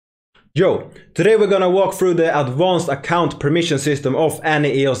Yo, today we're gonna walk through the advanced account permission system of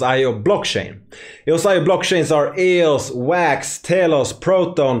any EOSIO blockchain. EOSIO blockchains are EOS, WAX, Telos,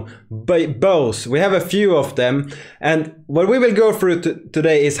 Proton, BOS. We have a few of them, and what we will go through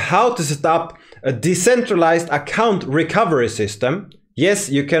today is how to set up a decentralized account recovery system. Yes,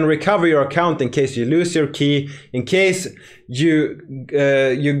 you can recover your account in case you lose your key, in case you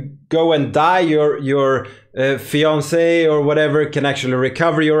go and die, your fiance or whatever can actually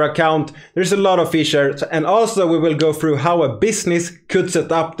recover your account. There's a lot of features, and also we will go through how a business could set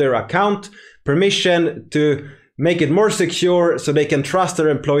up their account permission to make it more secure so they can trust their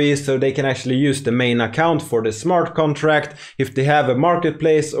employees, so they can actually use the main account for the smart contract if they have a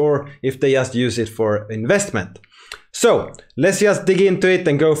marketplace or if they just use it for investment. So let's just dig into it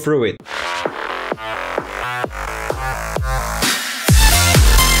and go through it.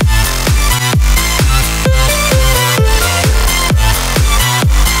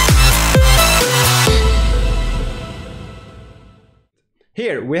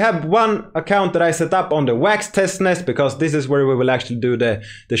 Here we have one account that I set up on the WAX testnet, because this is where we will actually do the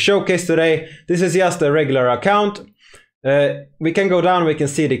showcase today. This is just a regular account. We can go down, we can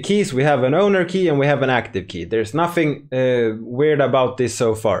see the keys. We have an owner key and we have an active key. There's nothing weird about this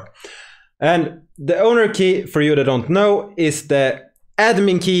so far. And the owner key, for you that don't know, is the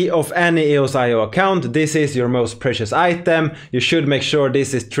admin key of any EOSIO account. This is your most precious item. You should make sure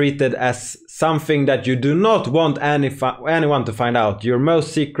this is treated as something that you do not want anyone to find out. Your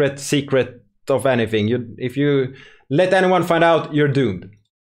most secret of anything. If you let anyone find out, you're doomed.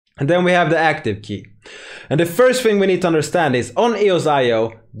 And then we have the active key. And the first thing we need to understand is on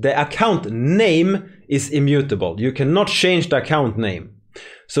EOSIO, the account name is immutable. You cannot change the account name.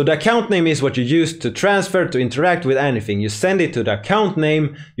 So the account name is what you use to transfer, to interact with anything. You send it to the account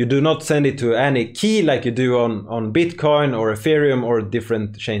name. You do not send it to any key like you do on Bitcoin or Ethereum or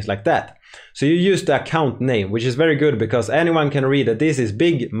different chains like that. So you use the account name, which is very good because anyone can read that this is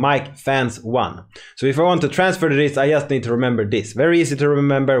Big Mike Fans 1. So if I want to transfer this, I just need to remember this. Very easy to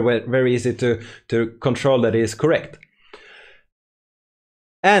remember, very easy to control that it is correct.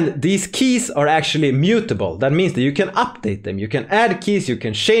 And these keys are actually mutable. That means that you can update them. You can add keys, you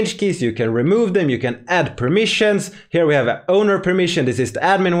can change keys, you can remove them, you can add permissions. Here we have an owner permission. This is the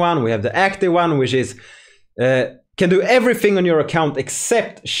admin one. We have the active one, which is can do everything on your account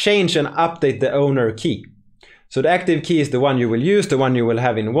except change and update the owner key. So the active key is the one you will use, the one you will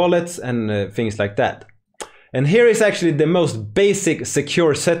have in wallets and things like that. And here is actually the most basic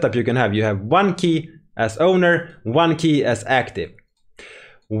secure setup you can have. You have one key as owner, one key as active.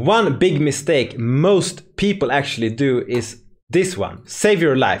 One big mistake most people actually do is this one. Save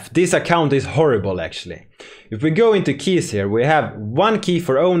your life. This account is horrible actually. If we go into keys here, we have one key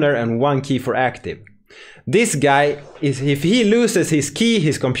for owner and one key for active. This guy, if he loses his key,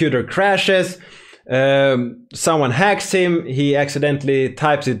 his computer crashes, someone hacks him, he accidentally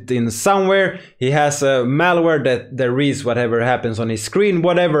types it in somewhere, he has a malware that reads whatever happens on his screen,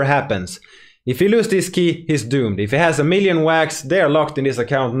 whatever happens. If he loses this key, he's doomed. If he has a million WAX, they are locked in this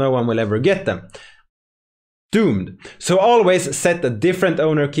account, no one will ever get them. Doomed. So always set a different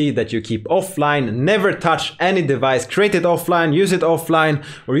owner key that you keep offline. Never touch any device. Create it offline, use it offline,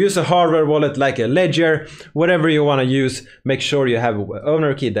 or use a hardware wallet like a ledger. Whatever you want to use, make sure you have an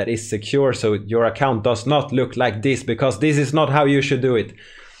owner key that is secure so your account does not look like this, because this is not how you should do it.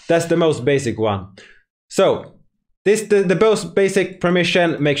 That's the most basic one. So the most basic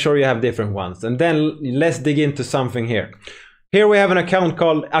permission, make sure you have different ones. And then let's dig into something here. Here we have an account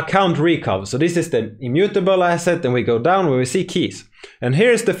called account recov. So this is the immutable asset, and we go down where we see keys. And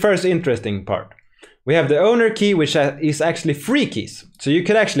here's the first interesting part. We have the owner key, which is actually free keys. So you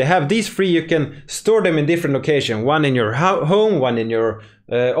can actually have these free, you can store them in different locations. One in your home, one in your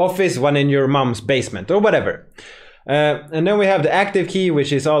office, one in your mom's basement or whatever. And then we have the active key,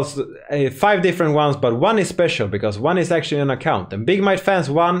 which is also 5 different ones, but one is special because one is actually an account. And Big Mike Fans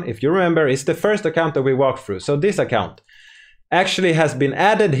 1, if you remember, is the first account that we walked through. So this account actually has been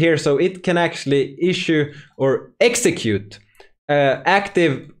added here, so it can actually issue or execute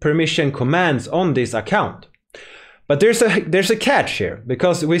active permission commands on this account. But there's a catch here,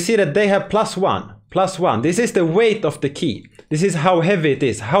 because we see that they have +1. This is the weight of the key. This is how heavy it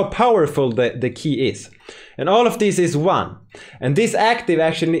is, how powerful the key is. And all of this is 1. And this active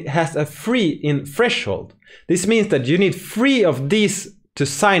actually has a free in threshold. This means that you need 3 of these to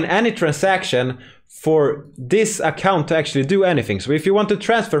sign any transaction for this account to actually do anything. So if you want to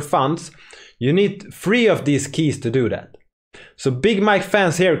transfer funds, you need 3 of these keys to do that. So Big Mike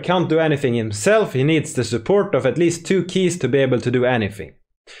Fans here can't do anything himself. He needs the support of at least 2 keys to be able to do anything.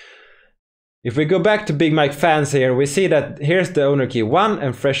 If we go back to Big Mike fans here, we see that here's the owner key 1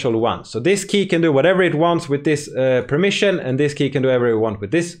 and threshold 1. So this key can do whatever it wants with this permission, and this key can do whatever it wants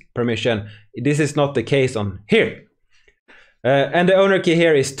with this permission. This is not the case on here. And the owner key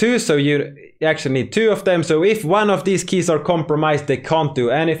here is 2, so you actually need 2 of them. So if one of these keys are compromised, they can't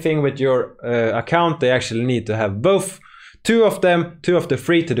do anything with your account. They actually need to have both 2 of them, 2 of the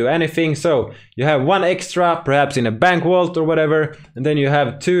 3 to do anything. So you have 1 extra, perhaps in a bank vault or whatever, and then you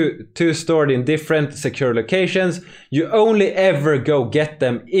have two stored in different secure locations. You only ever go get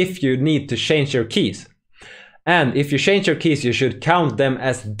them if you need to change your keys. And if you change your keys, you should count them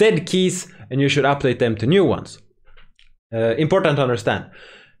as dead keys and you should update them to new ones. Important to understand.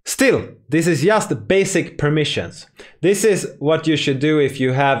 Still, this is just basic permissions. This is what you should do if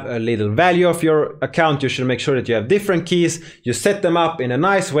you have a little value of your account. You should make sure that you have different keys. You set them up in a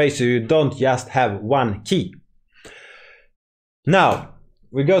nice way so you don't just have one key. Now,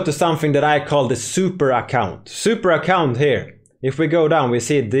 we go to something that I call the super account. Super account here. If we go down, we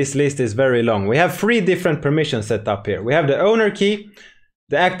see this list is very long. We have 3 different permissions set up here. We have the owner key,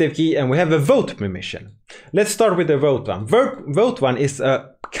 the active key, and we have a vote permission. Let's start with the vote one. Vote one is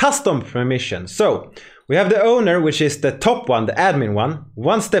a custom permission. So we have the owner, which is the top one, the admin one.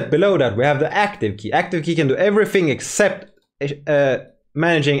 One step below that, we have the active key. Active key can do everything except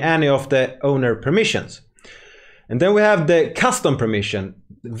managing any of the owner permissions. And then we have the custom permission.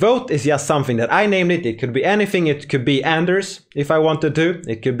 Vote is just something that I named it. It could be anything. It could be Anders if I wanted to.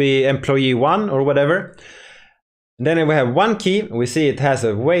 It could be employee 1 or whatever. And then we have one key. We see it has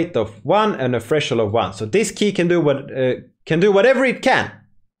a weight of 1 and a threshold of 1. So this key can do whatever it can.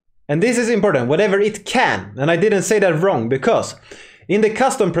 And this is important, whatever it can. And I didn't say that wrong, because in the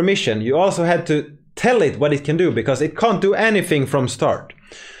custom permission, you also had to tell it what it can do, because it can't do anything from start.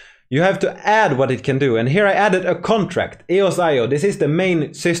 You have to add what it can do. And here I added a contract, EOSIO. This is the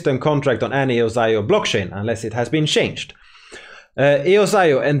main system contract on any EOSIO blockchain, unless it has been changed.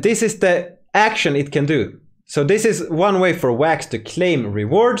 EOSIO, and this is the action it can do. So this is one way for Wax to claim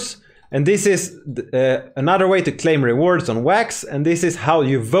rewards, and this is another way to claim rewards on Wax, and this is how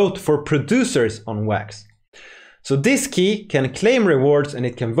you vote for producers on Wax. So this key can claim rewards and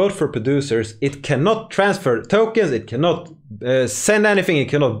it can vote for producers. It cannot transfer tokens, it cannot send anything, it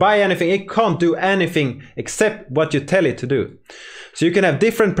cannot buy anything, it can't do anything except what you tell it to do. So you can have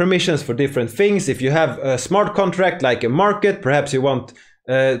different permissions for different things. If you have a smart contract like a market, perhaps you want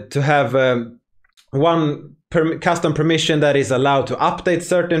to have one custom permission that is allowed to update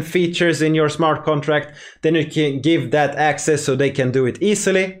certain features in your smart contract, then you can give that access so they can do it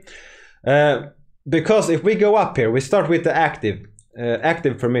easily. Because if we go up here, we start with the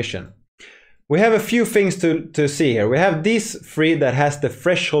active permission. We have a few things to see here. We have these 3 that has the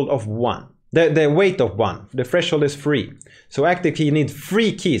threshold of 1, the weight of 1. The threshold is 3. So active key needs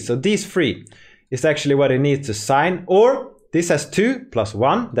 3 keys. So these 3 is actually what it needs to sign. Or this has 2 plus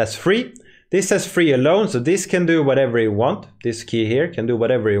 1, that's 3. This has 3 alone, so this can do whatever it wants. This key here can do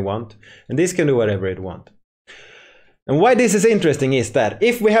whatever it wants, and this can do whatever it wants. And why this is interesting is that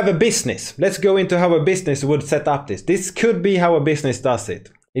if we have a business, let's go into how a business would set up this. This could be how a business does it.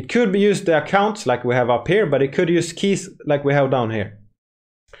 It could use the accounts like we have up here, but it could use keys like we have down here.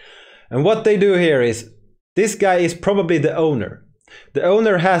 And what they do here is, this guy is probably the owner. The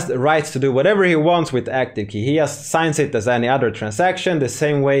owner has the rights to do whatever he wants with the active key. He just signs it as any other transaction, the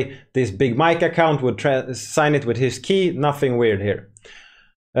same way this Big Mike account would sign it with his key. Nothing weird here.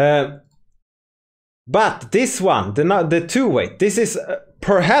 But this one, the two-way, this is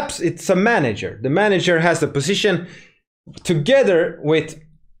perhaps it's a manager. The manager has a position together with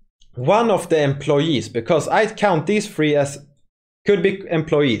one of the employees, because I count these 3 as could be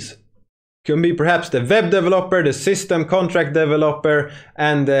employees. Could be perhaps the web developer, the system contract developer,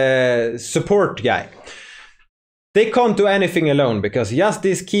 and the support guy. They can't do anything alone, because just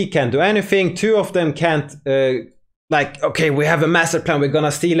this key can't do anything. 2 of them can't, like, okay, we have a master plan, we're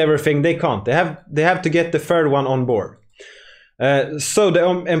gonna steal everything. They can't. They have to get the 3rd one on board. So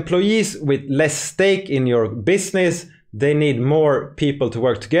the employees with less stake in your business, they need more people to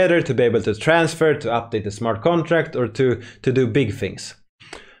work together to be able to transfer, to update the smart contract, or to do big things.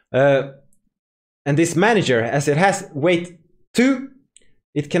 And this manager, as it has weight 2,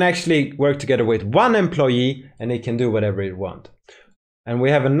 it can actually work together with 1 employee, and it can do whatever it wants. And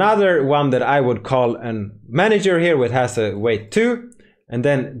we have another one that I would call a manager here, which has a weight 2. And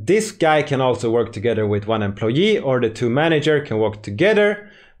then this guy can also work together with 1 employee, or the 2 manager can work together.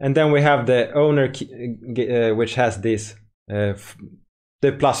 And then we have the owner, which has this, the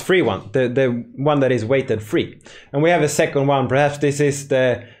 +3 one, the one that is weighted 3. And we have a second one, perhaps this is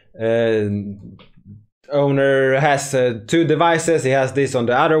the owner has 2 devices. He has this on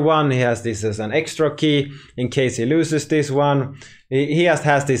the other one. He has this as an extra key in case he loses this one. He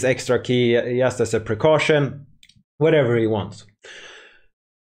has this extra key just as a precaution, whatever he wants.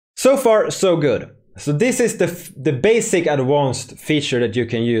 So far, so good. So this is the basic advanced feature that you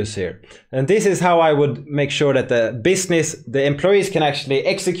can use here. And this is how I would make sure that the employees can actually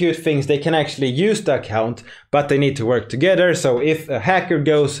execute things. They can actually use the account, but they need to work together. So if a hacker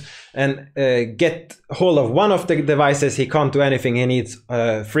goes and get hold of one of the devices, he can't do anything. He needs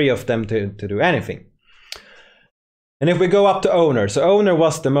 3 of them to do anything. And if we go up to owner, so owner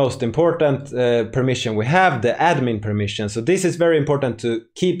was the most important permission we have, the admin permission. So this is very important to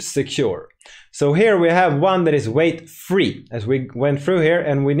keep secure. So here we have one that is weight free, as we went through here,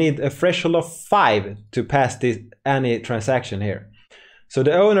 and we need a threshold of 5 to pass any transaction here. So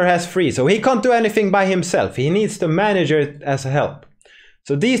the owner has 3, so he can't do anything by himself. He needs the manager as a help.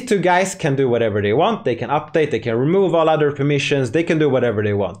 So these 2 guys can do whatever they want. They can update, they can remove all other permissions, they can do whatever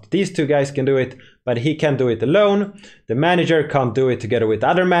they want. These 2 guys can do it, but he can't do it alone. The manager can't do it together with the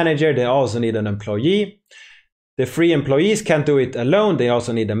other manager. They also need an employee. The 3 employees can't do it alone. They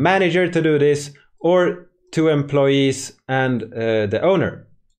also need a manager to do this, or 2 employees and the owner.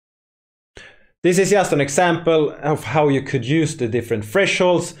 This is just an example of how you could use the different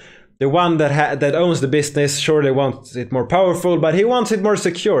thresholds. The one that owns the business surely wants it more powerful, but he wants it more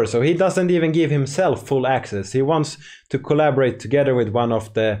secure, so he doesn't even give himself full access. He wants to collaborate together with one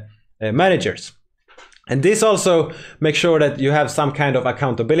of the managers. And this also makes sure that you have some kind of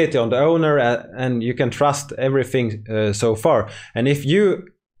accountability on the owner, and you can trust everything so far. And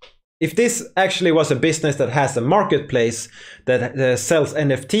if this actually was a business that has a marketplace that sells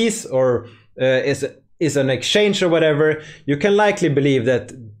NFTs or is an exchange or whatever, you can likely believe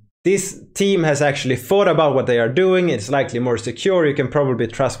that this team has actually thought about what they are doing. It's likely more secure. You can probably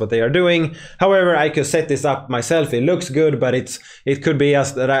trust what they are doing. However, I could set this up myself. It looks good, but it could be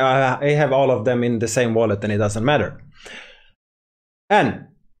just that I have all of them in the same wallet and it doesn't matter. And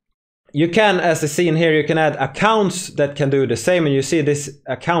you can, as seen here, you can add accounts that can do the same. And you see this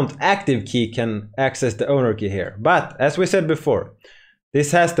account active key can access the owner key here. But as we said before,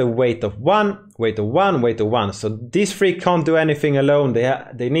 this has the weight of 1, weight of 1, weight of 1. So these 3 can't do anything alone.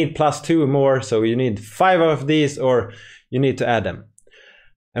 They need +2 more. So you need 5 of these, or you need to add them.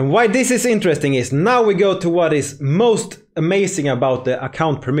 And why this is interesting is now we go to what is most amazing about the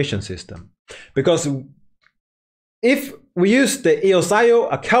account permission system. Because if we use the EOSIO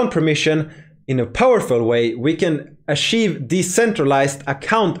account permission in a powerful way, we can achieve decentralized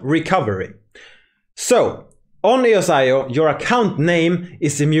account recovery. So on EOSIO, your account name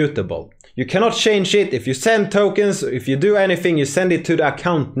is immutable. You cannot change it. If you send tokens, if you do anything, you send it to the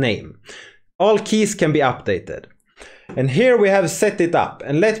account name. All keys can be updated. And here we have set it up.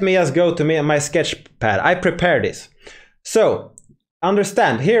 And let me just go to my sketch pad. I prepared this. So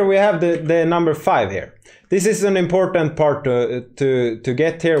understand, here we have the number 5 here. This is an important part to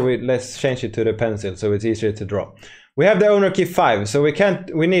get here. Let's change it to the pencil so it's easier to draw. We have the owner key 5, so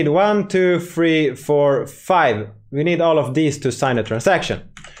we need 1, 2, 3, 4, 5. We need all of these to sign a transaction.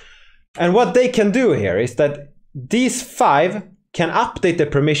 And what they can do here is that these 5 can update the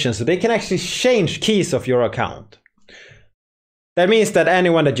permissions, so they can actually change keys of your account. That means that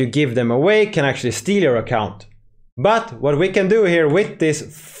anyone that you give them away can actually steal your account. But what we can do here with this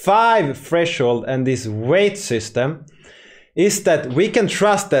 5 threshold and this weight system is that we can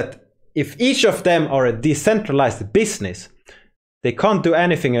trust that if each of them are a decentralized business, they can't do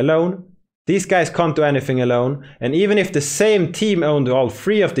anything alone. These guys can't do anything alone. And even if the same team owned all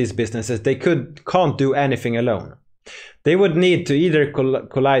 3 of these businesses, they can't do anything alone. They would need to either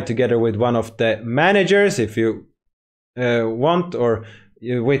collide together with one of the managers if you want, or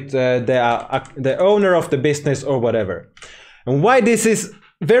with the owner of the business or whatever. And why this is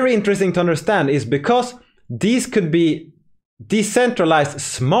very interesting to understand is because these could be decentralized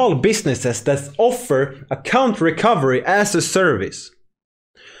small businesses that offer account recovery as a service.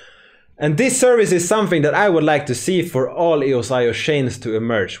 And this service is something that I would like to see for all EOSIO chains to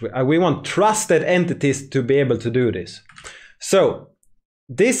emerge. We want trusted entities to be able to do this. So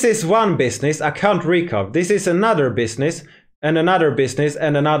this is one business, account recovery. This is another business and another business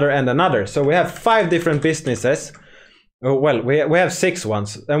and another and another. So we have 5 different businesses. Well, we have 6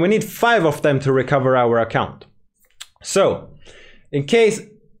 ones, and we need 5 of them to recover our account. So in case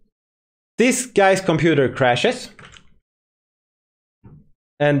this guy's computer crashes,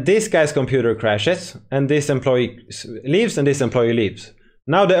 and this guy's computer crashes, and this employee leaves, and this employee leaves.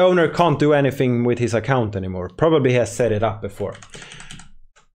 Now the owner can't do anything with his account anymore. Probably he has set it up before.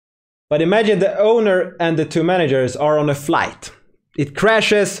 But imagine the owner and the 2 managers are on a flight. It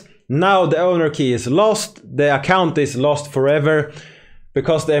crashes. Now the owner key is lost, the account is lost forever,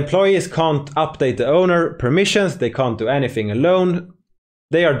 because the employees can't update the owner permissions, they can't do anything alone,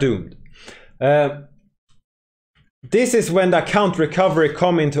 they are doomed. This is when the account recovery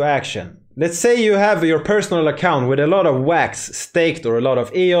come into action. Let's say you have your personal account with a lot of wax staked, or a lot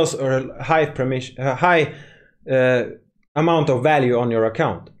of EOS, or a high amount of value on your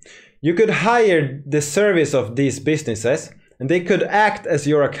account. You could hire the service of these businesses, and they could act as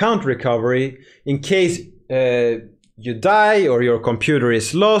your account recovery in case you die or your computer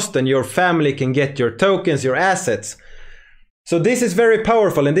is lost, and your family can get your tokens, your assets. So this is very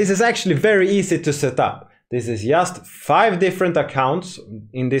powerful, and this is actually very easy to set up. This is just 5 different accounts,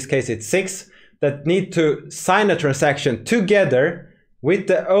 in this case it's 6, that need to sign a transaction together with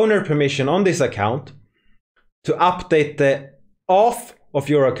the owner permission on this account to update the auth of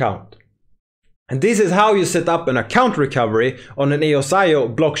your account. And this is how you set up an account recovery on an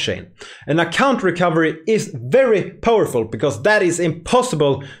EOSIO blockchain. An account recovery is very powerful because that is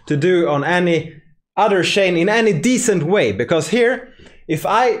impossible to do on any other chain in any decent way. Because here, if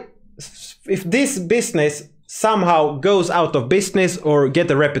this business somehow goes out of business or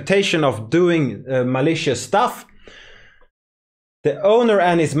get a reputation of doing malicious stuff, the owner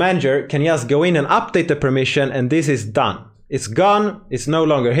and his manager can just go in and update the permission, and this is done. It's gone, it's no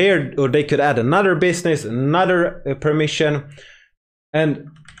longer here, or they could add another business, another permission. And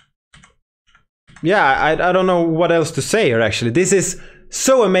yeah, I don't know what else to say here actually. This is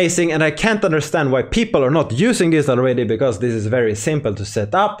so amazing, and I can't understand why people are not using this already, because this is very simple to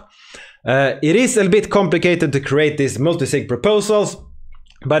set up. It is a bit complicated to create these multi-sig proposals,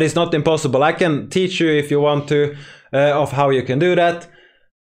 but it's not impossible. I can teach you if you want to of how you can do that.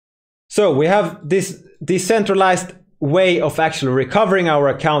 So we have this decentralized way of actually recovering our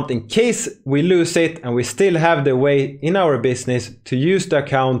account in case we lose it, and we still have the way in our business to use the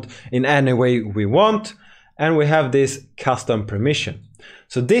account in any way we want, and we have this custom permission.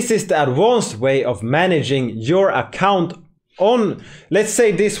 So this is the advanced way of managing your account on, let's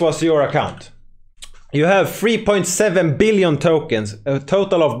say this was your account. You have 3.7 billion tokens, a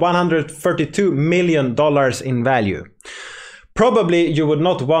total of $132 million in value. Probably you would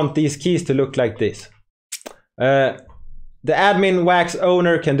not want these keys to look like this. The admin wax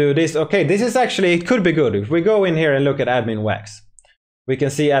owner can do this. Okay, this is actually, it could be good. If we go in here and look at admin wax, we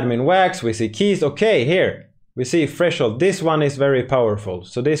can see admin wax, we see keys. Okay, here we see threshold. This one is very powerful.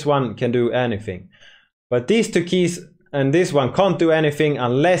 So this one can do anything. But these 2 keys and this one can't do anything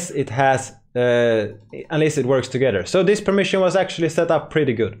unless it has, unless it works together. So this permission was actually set up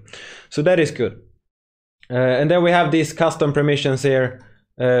pretty good. So that is good. And then we have these custom permissions here.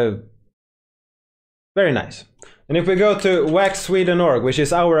 Very nice. And if we go to waxsweden.org, which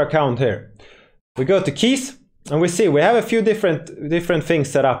is our account here, we go to keys, and we see we have a few different things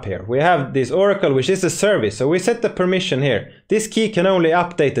set up here. We have this Oracle, which is a service. So we set the permission here. This key can only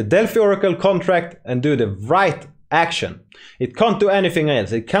update the Delphi Oracle contract and do the right action. It can't do anything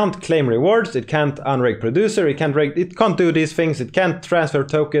else. It can't claim rewards. It can't unreg producer. It can't do these things. It can't transfer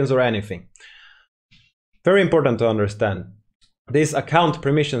tokens or anything. Very important to understand. This account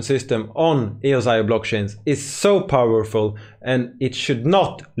permission system on EOSIO blockchains is so powerful, and it should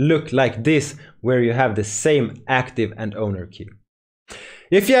not look like this, where you have the same active and owner key.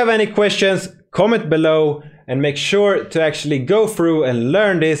 If you have any questions, comment below, and make sure to actually go through and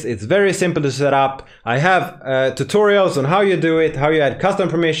learn this. It's very simple to set up. I have tutorials on how you do it, how you add custom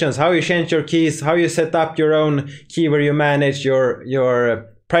permissions, how you change your keys, how you set up your own key where you manage your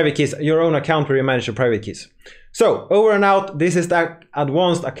private keys, your own account where you manage your private keys. So over and out. This is the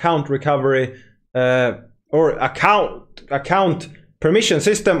advanced account recovery or account permission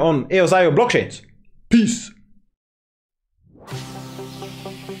system on EOSIO blockchains. Peace.